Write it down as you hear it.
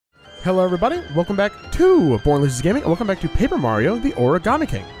Hello everybody, welcome back to Born Losers Gaming, and welcome back to Paper Mario, the Origami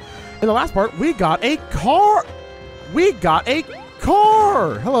King. In the last part, we got a car!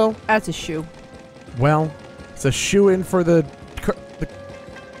 Hello! That's a shoe. Well, it's a shoe-in for the...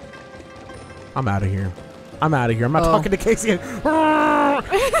 I'm out of here. I'm not talking to Casey.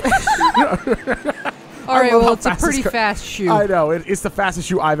 Alright, well, it's a pretty fast shoe. I know, it's the fastest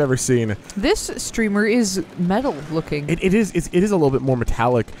shoe I've ever seen. This streamer is metal looking. It is a little bit more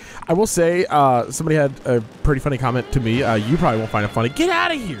metallic. I will say, somebody had a pretty funny comment to me. You probably won't find it funny. Get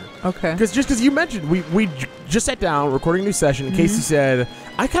out of here! Okay. Because just as you mentioned, we just sat down, recording a new session, and Casey said,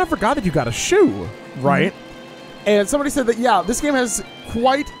 I kind of forgot that you got a shoe, right? And somebody said that, yeah, this game has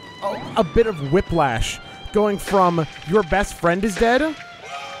quite a bit of whiplash, going from your best friend is dead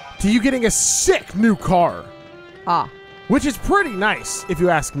to you getting a sick new car. Which is pretty nice, if you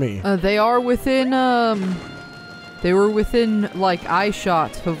ask me. They are within, they were within, like, eye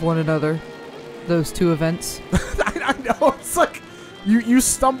shot of one another, those two events. I know, it's like, you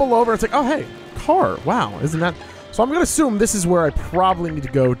stumble over, it's like, oh, hey, car, wow, isn't that? So I'm going to assume this is where I probably need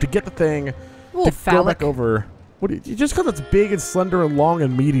to go to get the thing, to go back over. Just because it's big and slender and long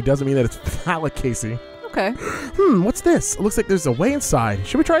and meaty doesn't mean that it's phallic, Casey. Okay. What's this? It looks like there's a way inside.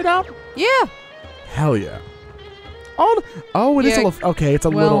 Should we try it out? Yeah. Hell yeah. Oh, it is a little, okay, it's a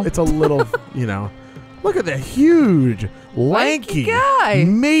little, you know. Look at the huge, lanky guy.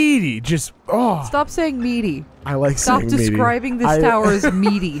 Meaty, just, oh. Stop saying meaty. I like saying meaty. Stop describing this tower as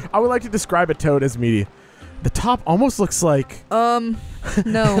meaty. I would like to describe a toad as meaty. The top almost looks like... No.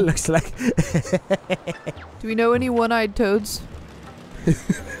 It looks like... Do we know any one-eyed toads?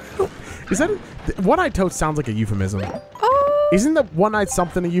 Is that... One-eyed toad sounds like a euphemism. Isn't the one-eyed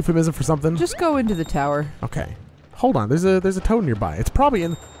something a euphemism for something? Just go into the tower. Okay. Hold on. There's a toad nearby. It's probably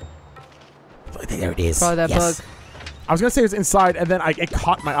in... There it is. Probably that bug. I was going to say it was inside, and then it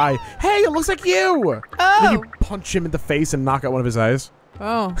caught my eye. Hey, it looks like you! Oh! Then you punch him in the face and knock out one of his eyes.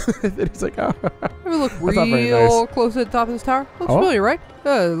 Oh. And he's like, oh. We look real close at the top of this tower. Looks familiar, right?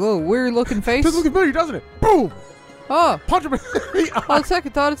 A little weird-looking face. Does look familiar, doesn't it? Boom! Oh. Punch him in the eye. On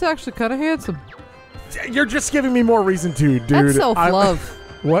second thought, it's actually kind of handsome. You're just giving me more reason to, dude. That's self-love.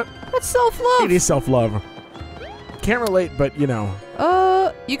 What? That's self-love. It is self-love. Can't relate, but, you know.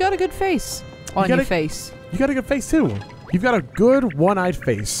 You got a good face on your face. You got a good face, too. You've got a good one-eyed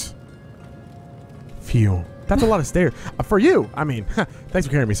face. Phew. That's a lot of stairs. For you, I mean, thanks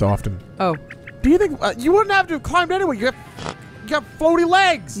for carrying me so often. Oh. Do you think you wouldn't have to have climbed anyway? You got floaty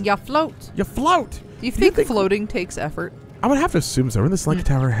legs. You float. You float. Do you think floating takes effort? I would have to assume so. We're in this Lanky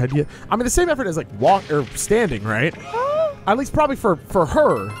Tower head yet. I mean, the same effort as like walk or standing, right? At least probably for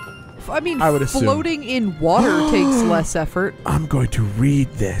her. I mean, I would assume. Floating in water takes less effort. I'm going to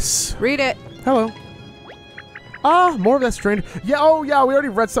read this. Read it. Hello. More of that strange. Yeah, we already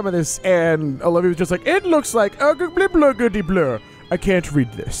read some of this, and Olivia was just like, it looks like blur. I can't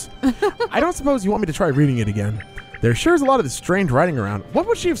read this. I don't suppose you want me to try reading it again. There sure is a lot of this strange writing around. What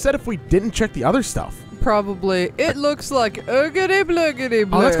would she have said if we didn't check the other stuff? Probably. It looks like oogity bloogity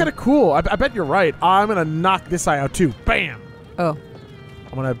blur. Oh, that's kind of cool. I bet you're right. I'm gonna knock this eye out too. Bam. Oh.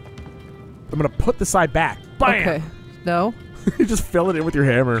 I'm gonna put this eye back. Bam. Okay. No. You just fill it in with your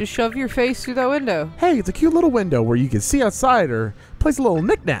hammer. Just shove your face through that window. Hey, it's a cute little window where you can see outside or place a little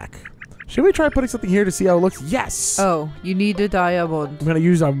knick-knack. Should we try putting something here to see how it looks? Yes! Oh, you need a diamond. I'm going to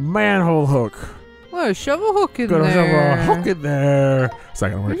use a manhole hook. Well, shove a hook in there. Gonna shove a hook in there. It's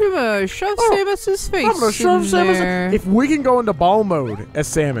not going to work. I'm going to shove Samus's face I'm gonna shove in there. If we can go into ball mode as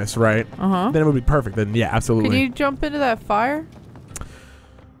Samus, right? Then it would be perfect. Then, yeah, absolutely. Can you jump into that fire?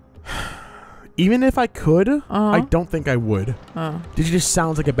 Even if I could, I don't think I would. It just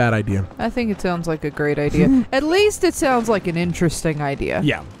sounds like a bad idea. I think it sounds like a great idea. At least it sounds like an interesting idea.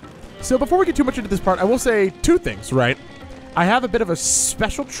 Yeah. So before we get too much into this part, I will say two things, right? I have a bit of a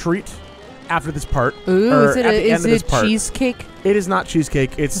special treat after this part. Ooh, is it cheesecake? It is not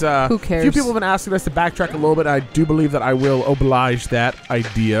cheesecake. It's who cares? A few people have been asking us to backtrack a little bit. I do believe that I will oblige that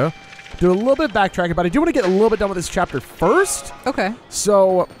idea. Do a little bit of backtracking, but I do want to get a little bit done with this chapter first. Okay.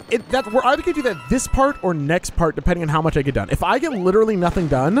 So we're either going to do that this part or next part, depending on how much I get done. If I get literally nothing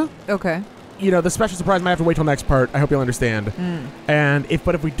done, okay, you know, the special surprise might have to wait till next part. I hope you'll understand.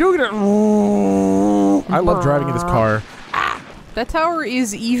 But if we do get it, I love driving in this car. That tower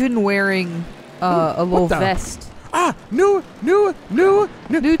is even wearing a little vest. New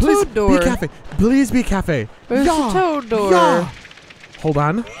toad door. Be cafe. Please be cafe. There's a toad door. Yeah. Hold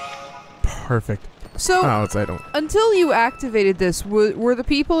on. Perfect. So, until you activated this, were the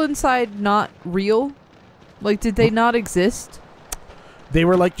people inside not real? Like, did they not exist? They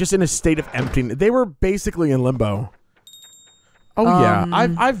were, like, just in a state of emptiness. They were basically in limbo. Oh yeah,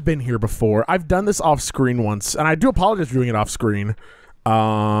 I've been here before. I've done this off screen once, and I do apologize for doing it off screen.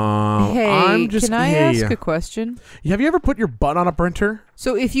 Hey, can I ask a question? Have you ever put your butt on a printer?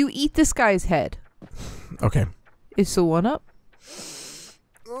 So if you eat this guy's head, okay, is the one up?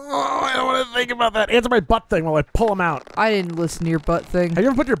 Oh, I don't want to think about that. Answer my butt thing while I pull him out. I didn't listen to your butt thing. Have you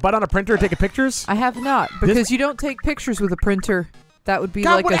ever put your butt on a printer and taken pictures? I have not, because you don't take pictures with a printer. That would be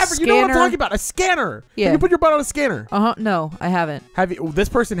like whatever. a scanner. You know what I'm talking about? A scanner. Yeah. Have you put your butt on a scanner? No, I haven't. Have you? This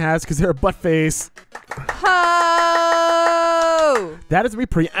person has because they're a butt face. Oh! That is me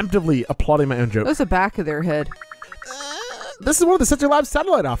preemptively applauding my own joke. That was the back of their head. This is one of the Sensor Labs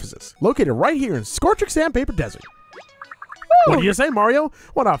satellite offices, located right here in Scorching Sandpaper Desert. What do you say, Mario?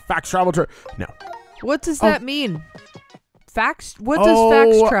 What a fax travel trip? No. What does that mean? Fax? What does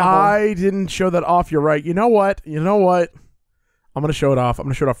fax travel? I didn't show that off. You're right. You know what? I'm going to show it off. I'm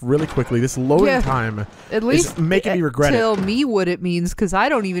going to show it off really quickly. This loading time at least is making me regret it. Tell me what it means, because I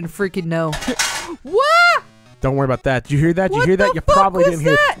don't even freaking know. What? Don't worry about that. Did you hear that? Did you hear that? You probably didn't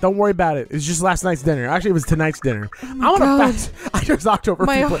hear it. Don't worry about it. It's just last night's dinner. Actually, it was tonight's dinner. I want to fax. I just October.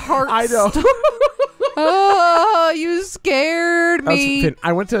 My heart. I know. Oh, you scared me.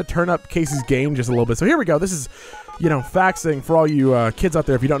 I went to turn up Casey's gain just a little bit. So here we go. This is, faxing for all you kids out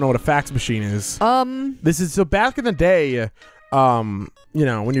there. If you don't know what a fax machine is, this is so back in the day.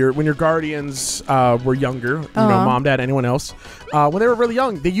 When your guardians were younger, mom, dad, anyone else, when they were really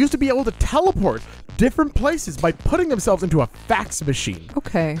young, they used to be able to teleport different places by putting themselves into a fax machine.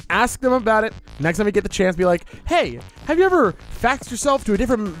 Okay. Ask them about it. Next time you get the chance, be like, hey, have you ever faxed yourself to a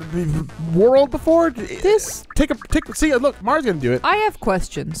different world before? See, look, Mario's gonna do it. I have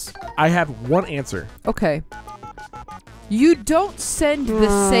questions. I have one answer. Okay. You don't send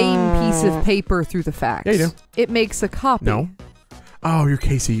the same piece of paper through the fax. Yeah, you do. It makes a copy. No. Oh, you're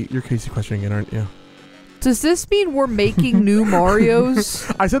Casey questioning it, aren't you? Does this mean we're making new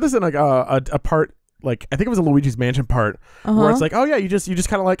Marios? I said this in like a part, like I think it was a Luigi's Mansion part, where it's like, oh yeah, you just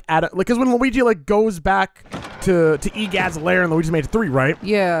kind of like add it, like, because when Luigi like goes back to Egad's lair in Luigi's Mansion 3, right?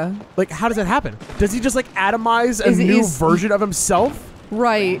 Yeah. Like, how does that happen? Does he just like atomize a new version of himself?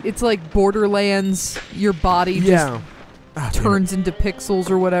 Right. It's like Borderlands. Your body just turns into pixels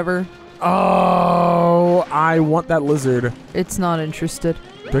or whatever. Oh, I want that lizard. It's not interested.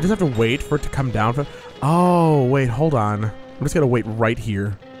 Do I just have to wait for it to come down? Oh, wait, hold on. I'm just going to wait right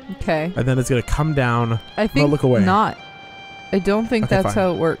here. Okay. And then it's going to come down. I think look away. not. I don't think that's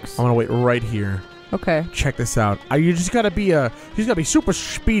how it works. I'm going to wait right here. Okay. Check this out. You just got to be super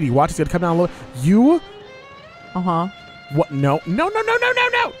speedy. Watch, it's going to come down a little. You? Uh-huh. What? No. No. All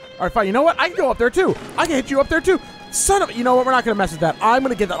right, fine. You know what? I can go up there, too. I can hit you up there, too. Son of, you know what? We're not going to mess with that. I'm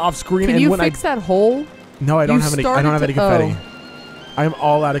going to get that off screen. Can you fix that hole? No, I don't have any. I don't have any confetti. I am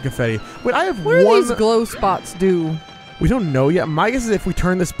all out of confetti. Wait, I have what do these glow spots do? We don't know yet. My guess is if we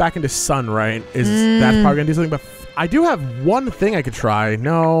turn this back into sun, right? That's probably gonna do something. But I do have one thing I could try.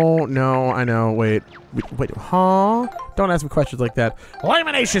 No, I know. Wait, huh? Don't ask me questions like that.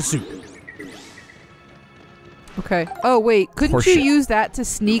 Lamination suit. Okay. Oh wait, couldn't you use that to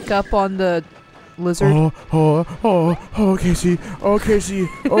sneak up on the lizard? Oh, Casey,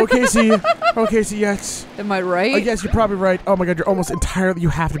 yes. Am I right? Yes, you're probably right. Oh my God, you're almost entirely. You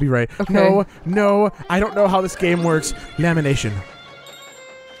have to be right. Okay. No, I don't know how this game works. Lamination.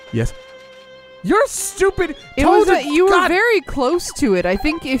 Yes. You're stupid. You were very close to it. I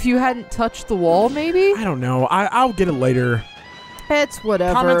think if you hadn't touched the wall, maybe. I don't know. I'll get it later. It's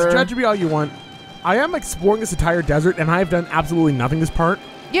whatever. Comments, judge me all you want. I am exploring this entire desert, and I have done absolutely nothing this part.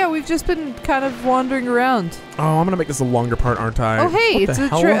 Yeah, we've just been kind of wandering around. Oh, I'm gonna make this a longer part, aren't I? Oh, hey, it's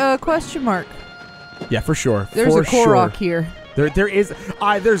a question mark. Yeah, for sure. There's a Korok here. There is.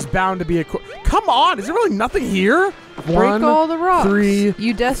 There's bound to be a. Come on, is there really nothing here? Break all the rocks. 3.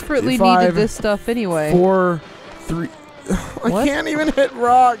 You desperately 5, needed this stuff anyway. 4, 3. I can't even hit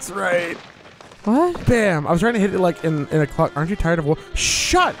rocks right. What? Bam! I was trying to hit it like in a clock. Aren't you tired of?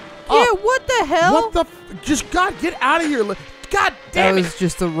 Shut. Yeah. What the hell? What the? Just God, get out of here! God damn it! That was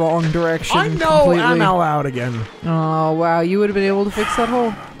just the wrong direction. I know. Completely. I'm all out again. Oh wow! You would have been able to fix that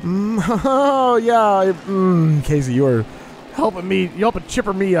hole. Oh yeah. Casey, you are helping me. You helping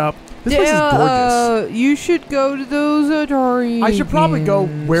chipper me up. This place is gorgeous. You should go to those Atari. I should probably go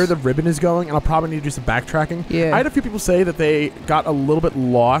where the ribbon is going, and I'll probably need to do some backtracking. Yeah. I had a few people say that they got a little bit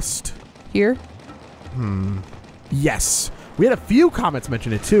lost. Here? Yes. We had a few comments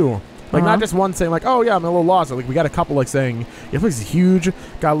mention it too. Like not just one saying like, oh yeah, I'm a little lost. Like we got a couple like saying, yeah, this place is huge.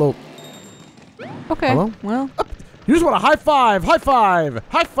 Got a little. Okay. Hello? Well. You just want a high five, low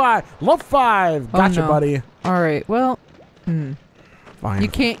five. Gotcha, buddy. All right. Well. Fine. You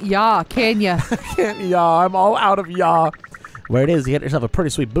can't yaw, can ya? I can't yaw. I'm all out of yaw. where it is, you get yourself a pretty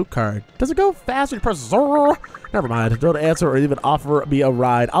sweet boot card. Does it go fast when you press zero? Never mind. Don't answer or even offer me a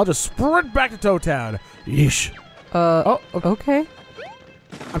ride. I'll just sprint back to Toad Town. Yeesh. Okay.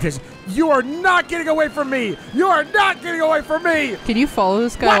 I'm chasing. You are not getting away from me. You are not getting away from me. Can you follow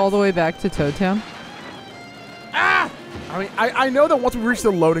this guy all the way back to Toad Town? Ah! I mean, I know that once we reach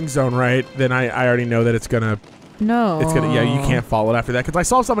the loading zone, right, then I already know that it's gonna... No. It's gonna... Yeah, you can't follow it after that, because I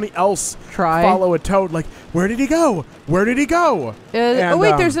saw somebody else Try. follow a Toad. Like, where did he go? Where did he go? Oh,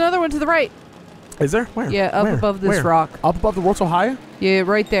 wait, there's another one to the right. Is there? Where? Yeah, up Where? above this Where? rock. Up above the world so high? Yeah,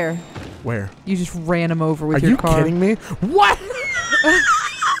 right there. Where? You just ran him over with Are your car. you kidding me? What?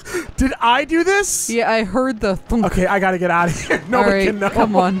 Did I do this? Yeah, I heard the thunk. Okay, I gotta get out of here. Nobody can know.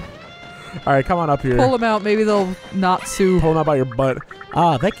 Come on. All right, come on up here. Pull them out. Maybe they'll not sue. Pull them out by your butt.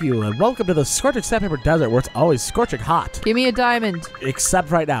 Ah, thank you, and welcome to the scorching sandpaper desert, where it's always scorching hot. Give me a diamond. Except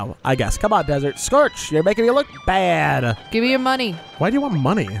right now, I guess. Come on, desert. Scorch, you're making me look bad. Give me your money. Why do you want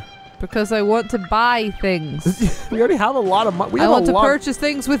money? Because I want to buy things. We already have a lot of money. I want to purchase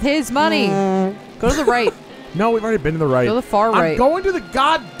things with his money. Go to the right. No, we've already been to the right. Go to the far right. I'm going to the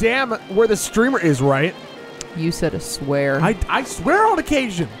goddamn where the streamer is, right? You said a swear. I swear on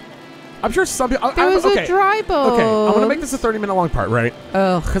occasion. I'm sure some people... There was a dry boat. Okay, I'm going to make this a 30-minute long part, right?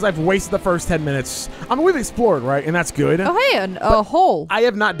 Ugh. Because I've wasted the first 10 minutes. I mean, we've explored, right? And that's good. Oh, hey, a hole. I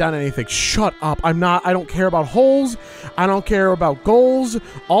have not done anything. Shut up. I don't care about holes. I don't care about goals.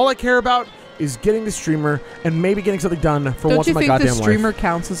 All I care about is getting the streamer and maybe getting something done for once in my goddamn life. Don't you think the streamer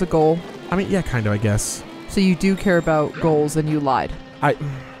counts as a goal? I mean, yeah, kind of, I guess. So you do care about goals and you lied.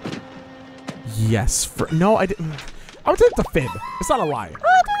 Yes. No, I didn't. I would say it's a fib. It's not a lie.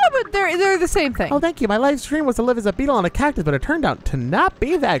 But they're the same thing. Oh, thank you. My live stream was to live as a beetle on a cactus, but it turned out to not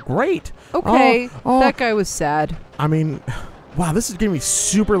be that great. Okay. That guy was sad. I mean, wow, this is giving me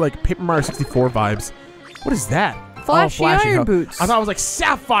super, like, Paper Mario 64 vibes. What is that? Flashy iron boots. I thought it was like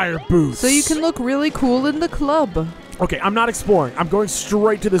sapphire boots. So you can look really cool in the club. Okay, I'm not exploring. I'm going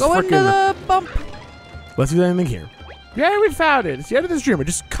straight to this Go into the bump. Let's do anything here. Yeah, we found it. It's the end of the streamer.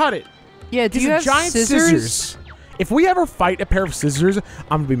 Just cut it. Yeah, do you have giant scissors? If we ever fight a pair of scissors,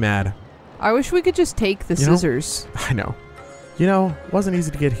 I'm gonna be mad. I wish we could just take the scissors. I know. You know, it wasn't easy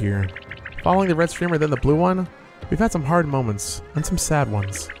to get here. Following the red streamer, then the blue one, we've had some hard moments and some sad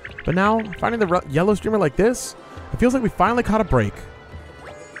ones. But now, finding the yellow streamer like this, it feels like we finally caught a break.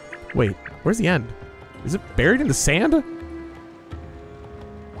 Wait, where's the end? Is it buried in the sand?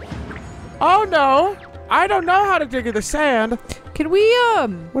 Oh no! I don't know how to dig in the sand. Can we,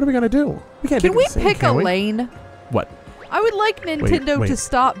 What are we gonna do? We can't dig in the sand, pick a lane? What? I would like Nintendo to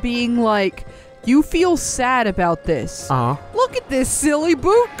stop being like, you feel sad about this. Look at this silly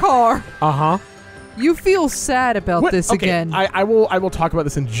boot car. You feel sad about this again. I will talk about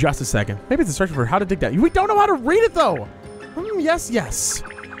this in just a second. Maybe it's a instruction for how to dig that. We don't know how to read it though. Yes.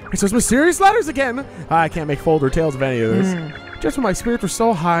 So it's mysterious letters again. I can't make fold or tails of any of this. Just when my spirits were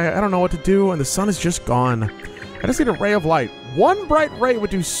so high, I don't know what to do, and the sun is just gone. I just need a ray of light. One bright ray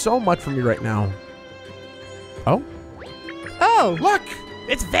would do so much for me right now. Oh, look!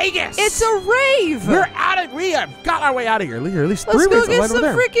 It's Vegas! It's a rave! We have got our way out of here. At least Let's 3 go ways get some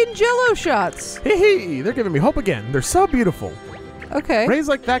there. freaking Jello shots. Hee, they're giving me hope again. They're so beautiful. Okay. Rays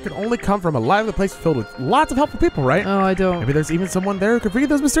like that could only come from a lively place filled with lots of helpful people, right? Oh, I don't. Maybe there's even someone there who could read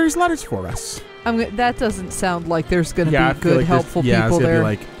those mysterious letters for us. That doesn't sound like there's going to be good, helpful people there. Yeah, it's going to be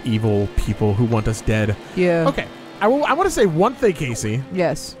like evil people who want us dead. Yeah. Okay. I want to say one thing, Casey.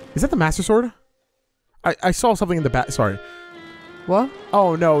 Yes. Is that the Master Sword? I saw something in the back. Sorry. What?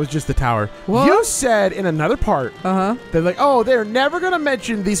 Oh, no, it was just the tower. What? You said in another part, they're like, oh, they're never going to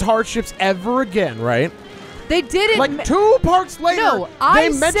mention these hardships ever again, right? They didn't. Like 2 parts later, no, they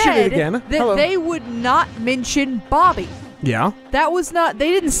mentioned it again. That they would not mention Bobby. Yeah? That was not, they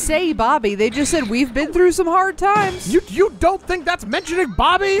didn't say Bobby. They just said, we've been through some hard times. You don't think that's mentioning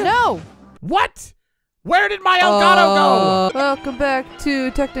Bobby? No. What? Where did my Elgato go? Welcome back to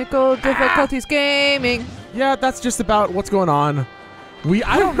Technical Difficulties Gaming. Yeah, that's just about what's going on.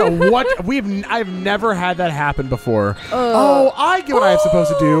 I don't know what I've never had that happen before. I get what I'm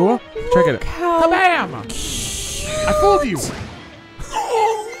supposed to do. Check it. Kabam! I fooled you.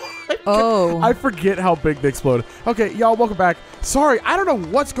 I forget how big they explode. Okay, y'all, welcome back. Sorry, I don't know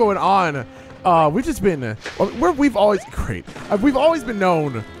what's going on. We've just been we've always been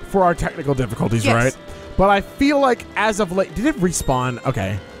known for our technical difficulties, right? But I feel like as of late, did it respawn?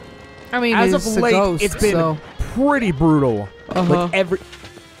 Okay. I mean, as of late, it's been pretty brutal. Like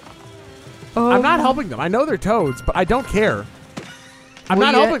I'm not helping them. I know they're toads, but I don't care. I'm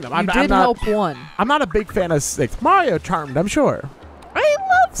not helping them. You did help one. I'm not a big fan of snakes. Mario charmed, I'm sure. I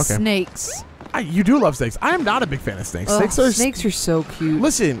love snakes. You do love snakes. I am not a big fan of snakes. Ugh, snakes are so cute.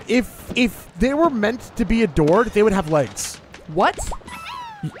 Listen, if they were meant to be adored, they would have legs. What?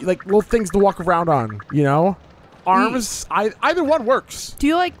 Like little things to walk around on, you know? Arms. Either one works. Do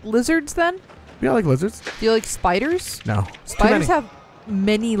you like lizards then? Yeah, I like lizards. Do you like spiders? No. Spiders have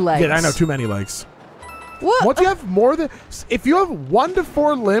many legs. Yeah, I know. Too many legs. What? Once you have more than... If you have 1 to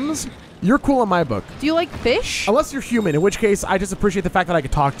 4 limbs, you're cool in my book. Do you like fish? Unless you're human, in which case I just appreciate the fact that I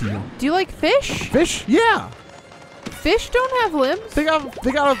could talk to you. Do you like fish? Fish? Yeah. Fish don't have limbs. They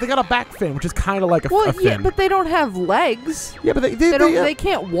got a back fin, which is kind of like a fin. Yeah, but they don't have legs. Yeah, but they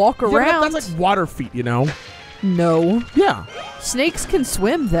can't walk around. That's like water feet, you know? No. Yeah. Snakes can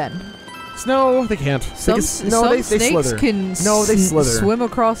swim then. No, they can't. Some snakes slither. Can they slither. Swim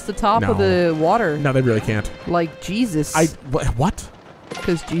across the top of the water. No, they really can't. Like Jesus. What?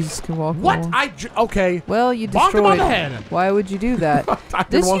 Because Jesus can walk. What? Okay. Well, you destroyed. Him on the head. Why would you do that?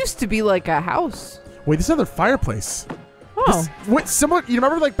 This used to be like a house. Wait, this is another fireplace. Oh. Similar. You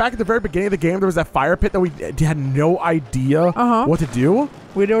remember, like back at the very beginning of the game, there was that fire pit that we had no idea what to do.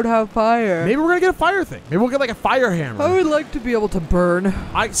 We don't have fire. Maybe we're gonna get a fire thing. Maybe we'll get like a fire hammer. I would like to be able to burn.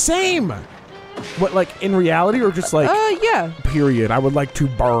 Same. What, like in reality, or just like? Yeah. Period. I would like to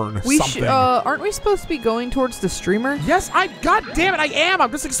burn something. Aren't we supposed to be going towards the streamer? Yes. God damn it, I am.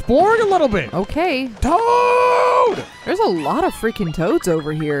 I'm just exploring a little bit. Okay. Toad. There's a lot of freaking toads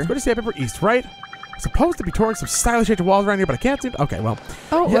over here. Let's go to Sandpaper East, right? I'm supposed to be touring some stylish shaped walls around here, but I can't seem. Okay, well.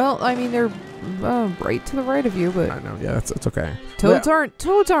 Oh well, I mean they're right to the right of you, but I know. Yeah, it's okay. Toads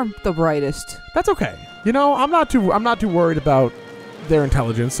aren't the brightest. That's okay. You know, I'm not too worried about their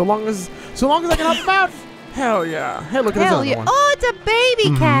intelligence, so long as I can help them out. Hell yeah! Hey, look at this other one. Oh, it's a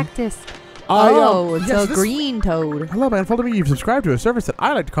baby cactus. It's a green toad. Hello, man. Follow me. You've subscribed to a service that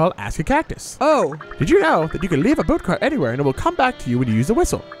I like to call Ask a Cactus. Oh. Did you know that you can leave a boot cart anywhere and it will come back to you when you use the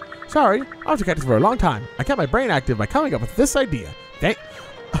whistle? Sorry, I was a cactus for a long time. I kept my brain active by coming up with this idea.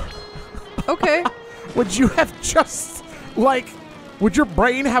 Okay. Would you have just, would your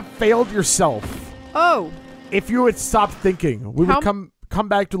brain have failed yourself? Oh. If you had stopped thinking, we would come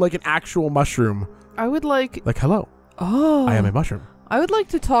back to like an actual mushroom. I would like... Like, hello. Oh. I am a mushroom. I would like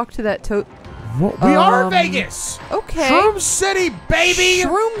to talk to that toad. We are in Vegas. Okay. Shroom City, baby.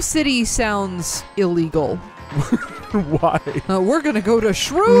 Shroom City sounds illegal. Why? We're going to go to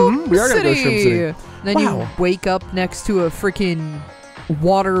Shroom City. We are going to go to Shroom City. Then you wake up next to a freaking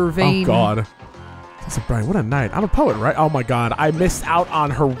water vein. Oh, God. That's Brian. What a night. I'm a poet, right? Oh, my God. I missed out on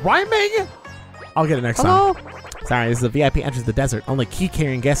her rhyming. I'll get it next time. Sorry, this is the VIP entrance to the desert. Only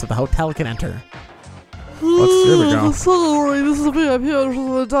key-carrying guests of the hotel can enter. Here we go. Sorry, this is the VIP entrance to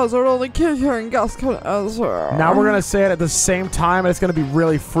the desert. Only key-carrying guests can enter. Now we're going to say it at the same time, and it's going to be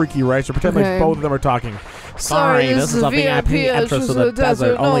really freaky, right? So pretend like both of them are talking. Sorry, this is the VIP entrance to the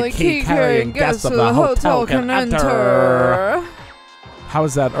desert. Only key-carrying guests of the hotel can enter. How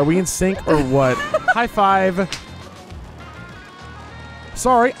is that? Are we in sync or what? High five.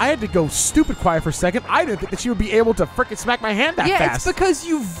 Sorry, I had to go stupid quiet for a second. I didn't think that she would be able to frickin' smack my hand that fast. Yeah, it's because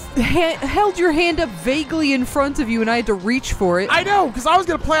you held your hand up vaguely in front of you and I had to reach for it. I know, because I was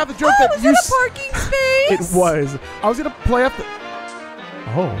going to play off the joke that was it a parking space? It was. I was going to play off the...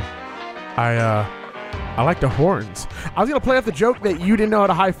 Oh. I like the horns. I was going to play off the joke that you didn't know how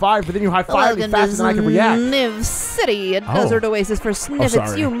to high five, but then you high five me faster than I could react. Sniff City, a desert oasis for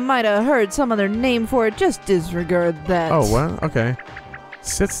sniffets. You might have heard some other name for it. Just disregard that. Oh, well, okay.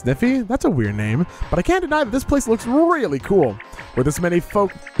 Sit Sniffy? That's a weird name, but I can't deny that this place looks really cool. With this many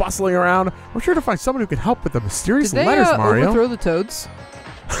folk bustling around, we're sure to find someone who can help with the mysterious letters, Mario. Overthrow the toads?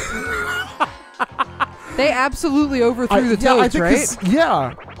 They absolutely overthrew the toads, right?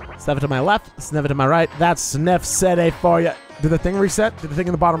 Yeah. Sniff it to my left, sniff it to my right. That's Sniff City for you. Did the thing reset? Did the thing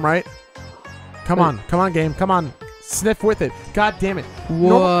in the bottom right? Come on, game, come on. Sniff with it. God damn it.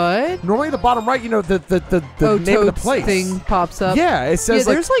 What? Normally the bottom right, you know, the name of the place thing pops up. Yeah, it says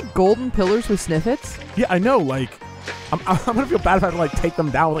there's like golden pillars with sniffets. Yeah, I know. Like, I'm gonna feel bad if I have to like take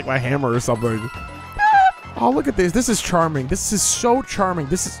them down with like my hammer or something. Oh, look at this. This is charming. This is so charming.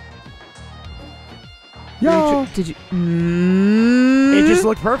 This is. Yo. Did you? It just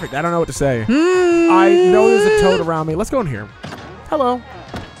looked perfect. I don't know what to say. I know there's a toad around me. Let's go in here. Hello.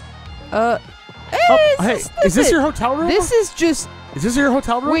 Hey, is this your hotel room? This is just... Is this your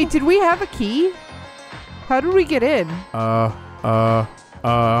hotel room? Wait, did we have a key? How did we get in? Yeah.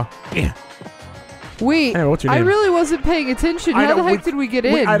 Wait, anyway, what's your name? I really wasn't paying attention. How the heck did we get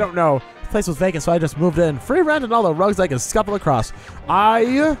in? I don't know. The place was vacant, so I just moved in. Free rent and all the rugs I can scuffle across.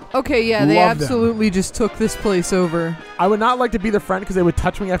 Okay, yeah, they absolutely just took this place over. I would not like to be their friend because they would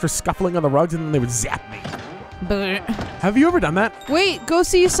touch me after scuffling on the rugs and then they would zap me. Have you ever done that? Wait, go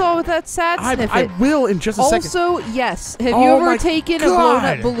see Saw with that sad sniffet. I will in just a second. Also, yes. Have you ever taken a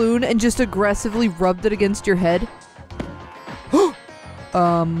blown-up balloon and just aggressively rubbed it against your head?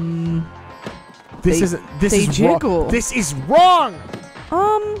 This is wrong. This is wrong.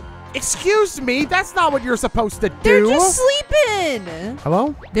 Excuse me. That's not what you're supposed to do. They're just sleeping.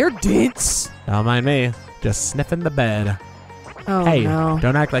 Hello? They're dense. Don't mind me. Just sniffing the bed. Oh, hey, no.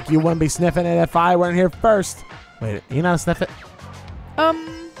 Don't act like you wouldn't be sniffing it if I weren't here first. Wait, you know sniff it?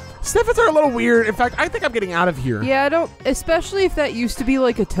 Sniffits are a little weird. In fact, I think I'm getting out of here. Yeah, I don't. Especially if that used to be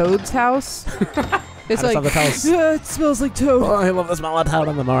like a toad's house. It's like, it smells like toad. Oh, I love the smell of toad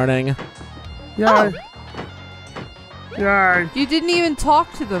in the morning. Yeah. Oh. Yeah. You didn't even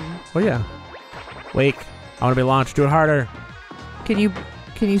talk to them. Oh yeah. Wake. I want to be launched. Do it harder. Can you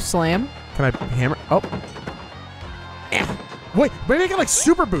slam? Can I hammer? Oh. Wait, maybe I can like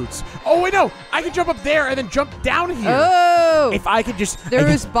super boots. Oh wait, no. I can jump up there and then jump down here. Oh. If I could just. There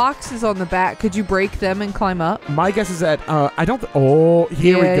was boxes on the back. Could you break them and climb up? My guess is that I don't. Oh,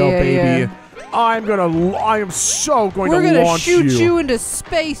 here we go, baby. Yeah. I am so going to launch you. We're gonna shoot you into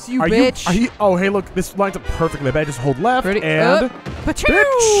space, you bitch. Are you? Oh, hey, look, this lines up perfectly. I bet I just hold left and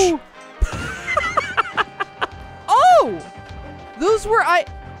bitch. Oh, those were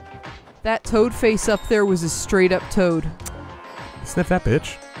That toad face up there was a straight up toad. Sniff that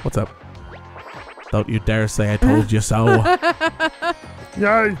bitch. What's up? Don't you dare say I told you so.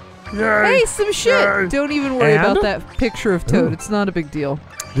 Yay! Yay! Hey, some shit. Yay. Don't even worry about that picture of toad. Ooh. It's not a big deal.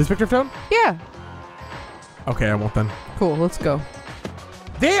 This picture of toad? Yeah. Okay, I won't then. Cool, let's go.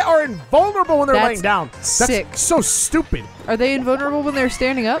 They are invulnerable when they're laying down. Sick. That's so stupid. Are they invulnerable when they're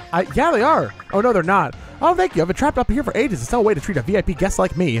standing up? Yeah, they are. Oh, no, they're not. Oh, thank you. I've been trapped up here for ages. It's no way to treat a VIP guest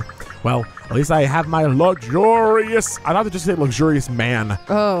like me. Well, at least I have my luxurious... I'd have to just say luxurious man.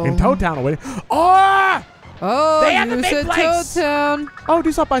 Oh. In Toad Town. Wait. Oh! Oh, they have the big place. Toad Town. Oh,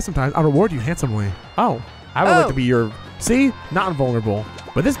 do stop by sometimes. I'll reward you handsomely. Oh, I would like to be your... See? Not invulnerable.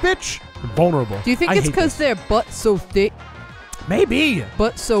 But this bitch, vulnerable. Do you think it's because their butt's so thick? Maybe.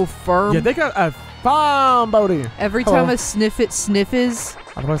 Butt so firm? Yeah, they got a firm booty. Every time a sniffet sniffes,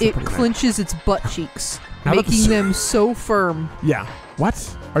 it clenches its butt cheeks, making them so firm. Yeah.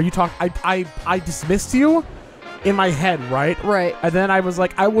 What? Are you talking? I dismissed you in my head, right? Right. And then I was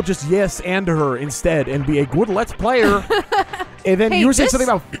like, I will just yes and her instead and be a good let's player. And then you were saying something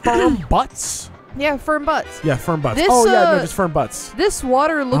about firm butts? Yeah, firm butts. Yeah, firm butts. No, just firm butts. This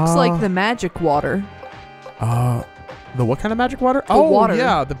water looks like the magic water. The what kind of magic water? The water.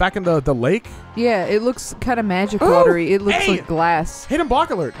 Yeah, the back in the lake. Yeah, it looks kind of magic watery. It looks like glass. Hidden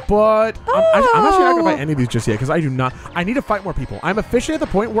block alert. But I'm actually not going to buy any of these just yet because I do not. I need to fight more people. I'm officially at the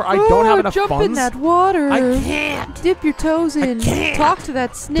point where I don't have enough jump funds. In that water. I can't. Dip your toes in. I can't. Talk to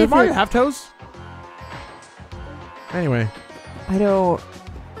that sniffet. Does Mario have toes? Anyway. I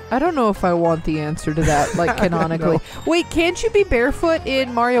don't know if I want the answer to that, like canonically. Wait, can't you be barefoot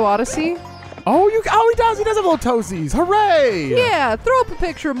in Mario Odyssey? Oh, he does. He does have little toesies. Hooray! Yeah, throw up a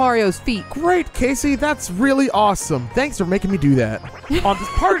picture of Mario's feet. Great, Casey. That's really awesome. Thanks for making me do that. This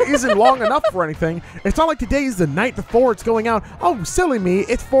part isn't long enough for anything. It's not like today is the night before it's going out. Oh, silly me.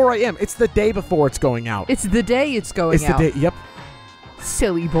 It's 4 a.m. It's the day before it's going out. It's the day it's going out. It's the day. Yep.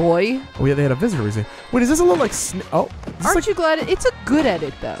 Silly boy. Oh, yeah, they had a visitor recently. Wait, is this a little like... Aren't you glad? It's a good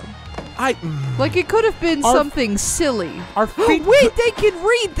edit, though. Like, it could have been something silly. Our feet... Wait, they can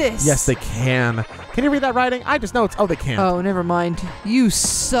read this! Yes, they can. Can you read that writing? I just know it's... Oh, they can't. Oh, never mind. You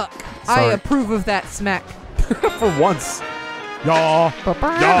suck. Sorry. I approve of that smack. For once. Y'all.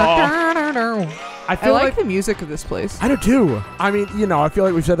 I like the music of this place. I do, too. I mean, I feel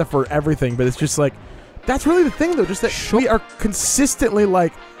like we've said that for everything, but it's just like... That's really the thing, though. Just that we are consistently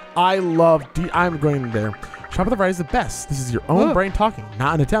like, I'm going there. Shop at the Variety is the best. This is your own brain talking,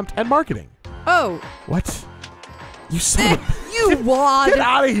 not an attempt at marketing. Oh. What? You son of You wad. Get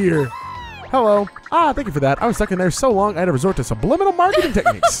out of here. Hello. Thank you for that. I was stuck in there so long, I had to resort to subliminal marketing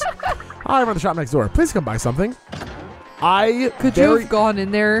techniques. I run the shop next door. Please come buy something. Could you have gone in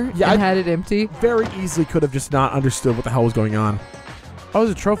there and had it empty? Very easily could have just not understood what the hell was going on. Oh,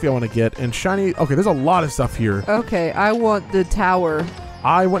 there's a trophy I want to get, and shiny... Okay, there's a lot of stuff here. Okay, I want the tower.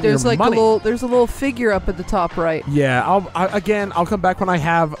 I want your money. There's a little figure up at the top right. Yeah, I'll come back when I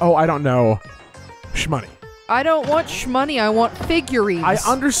have... Oh, I don't know. Shmoney. I don't want shmoney. I want figurines. I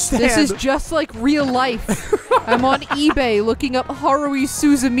understand. This is just like real life. I'm on eBay looking up Haruhi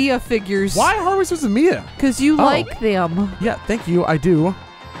Suzumiya figures. Why Haruhi Suzumiya? Because you like them. Yeah, thank you. I do.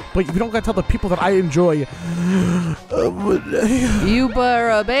 But you don't gotta tell the people that I enjoy.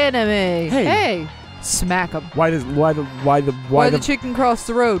 Yuba anime. Hey, smack them. Why the chicken cross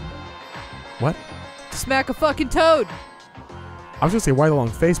the road? What? Smack a fucking toad. I was gonna say why the long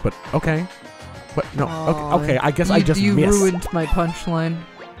face, but okay. But no, okay. I guess I just missed. You ruined my punchline.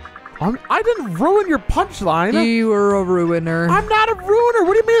 I didn't ruin your punchline. You were a ruiner. I'm not a ruiner.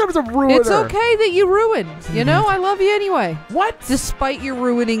 What do you mean I was a ruiner? It's okay that you ruined. You know, I love you anyway. What? Despite your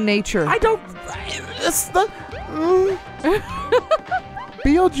ruining nature. I don't. It's the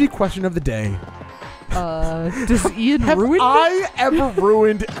BLG question of the day. Does Ian ruin? Have I ever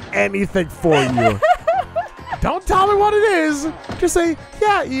ruined anything for you? Don't tell me what it is. Just say,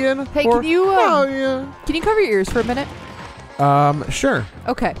 yeah, Ian. Hey, or, can you no, Ian. Can you cover your ears for a minute? Sure.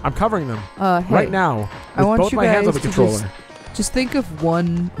 Okay. I'm covering them hey, right now. I want both you my guys hands on the controller. Just think of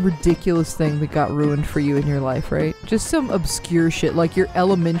one ridiculous thing that got ruined for you in your life, right? Just some obscure shit, like your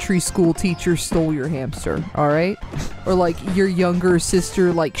elementary school teacher stole your hamster, all right? Or like your younger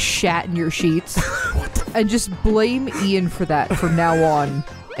sister like shat in your sheets. And just blame Ian for that from now on.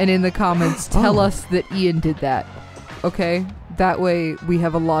 And in the comments, tell us that Ian did that, okay? That way we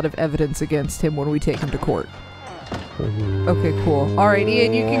have a lot of evidence against him when we take him to court. Okay, cool. All right,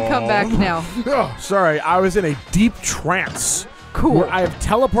 Ian, you can come back now. Oh, sorry, I was in a deep trance. Cool. Where I have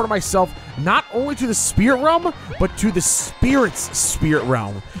teleported myself not only to the spirit realm, but to the spirit's spirit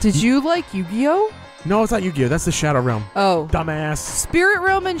realm. Did you like Yu-Gi-Oh? No, it's not Yu-Gi-Oh. That's the Shadow Realm. Oh. Dumbass. Spirit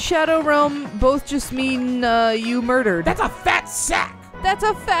Realm and Shadow Realm both just mean you murdered. That's a fat sack. That's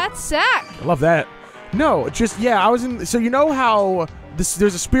a fat sack. I love that. No, just, yeah, I was in... So you know how there's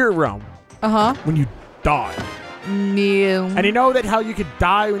a spirit realm? Uh-huh. When you die. No. And you know that how you could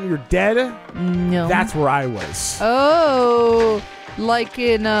die when you're dead? No. That's where I was. Oh, like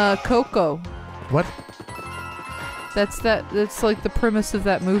in Coco. What? That's like the premise of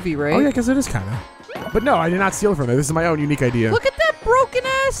that movie, right? Oh yeah, because it is kind of. But no, I did not steal it from there. This is my own unique idea. Look at that broken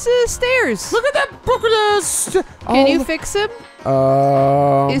ass stairs. Look at that broken ass. Can you fix him?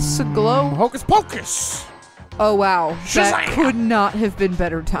 Is a glow? Hocus pocus. Oh wow, Shazam! That could not have been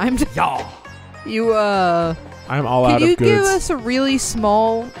better timed. Y'all. You I'm all out of goods. Can you give us a really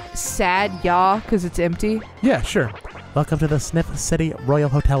small, sad yaw because it's empty? Yeah, sure. Welcome to the Sniff City Royal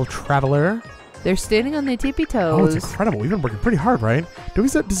Hotel, traveler. They're standing on their tippy toes. Oh, it's incredible. We've been working pretty hard, right? Do we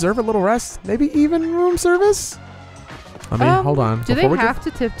deserve a little rest? Maybe even room service? I mean, hold on. Do they have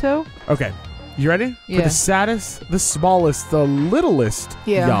to tiptoe? Okay. You ready? Yeah. For the saddest, the smallest, the littlest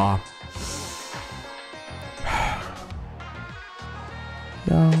yaw.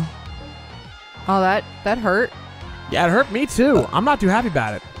 Yaw. Oh, that hurt. Yeah, it hurt me too. I'm not too happy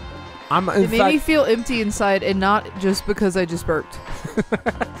about it. It made me feel empty inside, and not just because I just burped.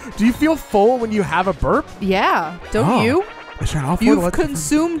 Do you feel full when you have a burp? Yeah. Don't you? You've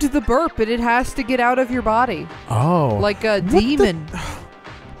consumed the burp, and it has to get out of your body. Oh. Like a demon.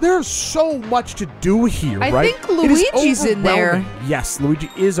 There's so much to do here, right? I think Luigi's in there. Yes, Luigi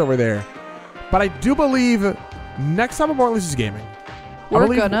is over there. But I do believe next time More Luigi's Gaming,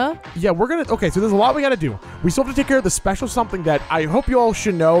 we're gonna. Okay, so there's a lot we gotta do. We still have to take care of the special something that I hope you all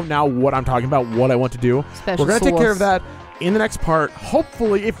should know now what I'm talking about, what I want to do. Special We're gonna take care of that in the next part.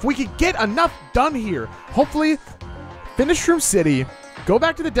 Hopefully, if we could get enough done here, hopefully finish Shroom City, go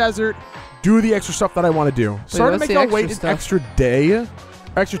back to the desert, do the extra stuff that I want to do. Sorry to make y'all wait an extra day,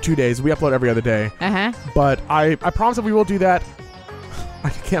 extra 2 days. We upload every other day. But I promise that we will do that. I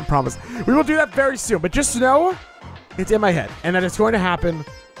can't promise. We will do that very soon. But just know, it's in my head, and that it's going to happen.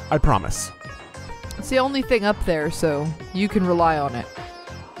 I promise. It's the only thing up there, so you can rely on it.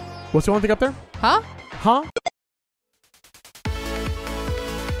 What's the only thing up there? Huh? Huh?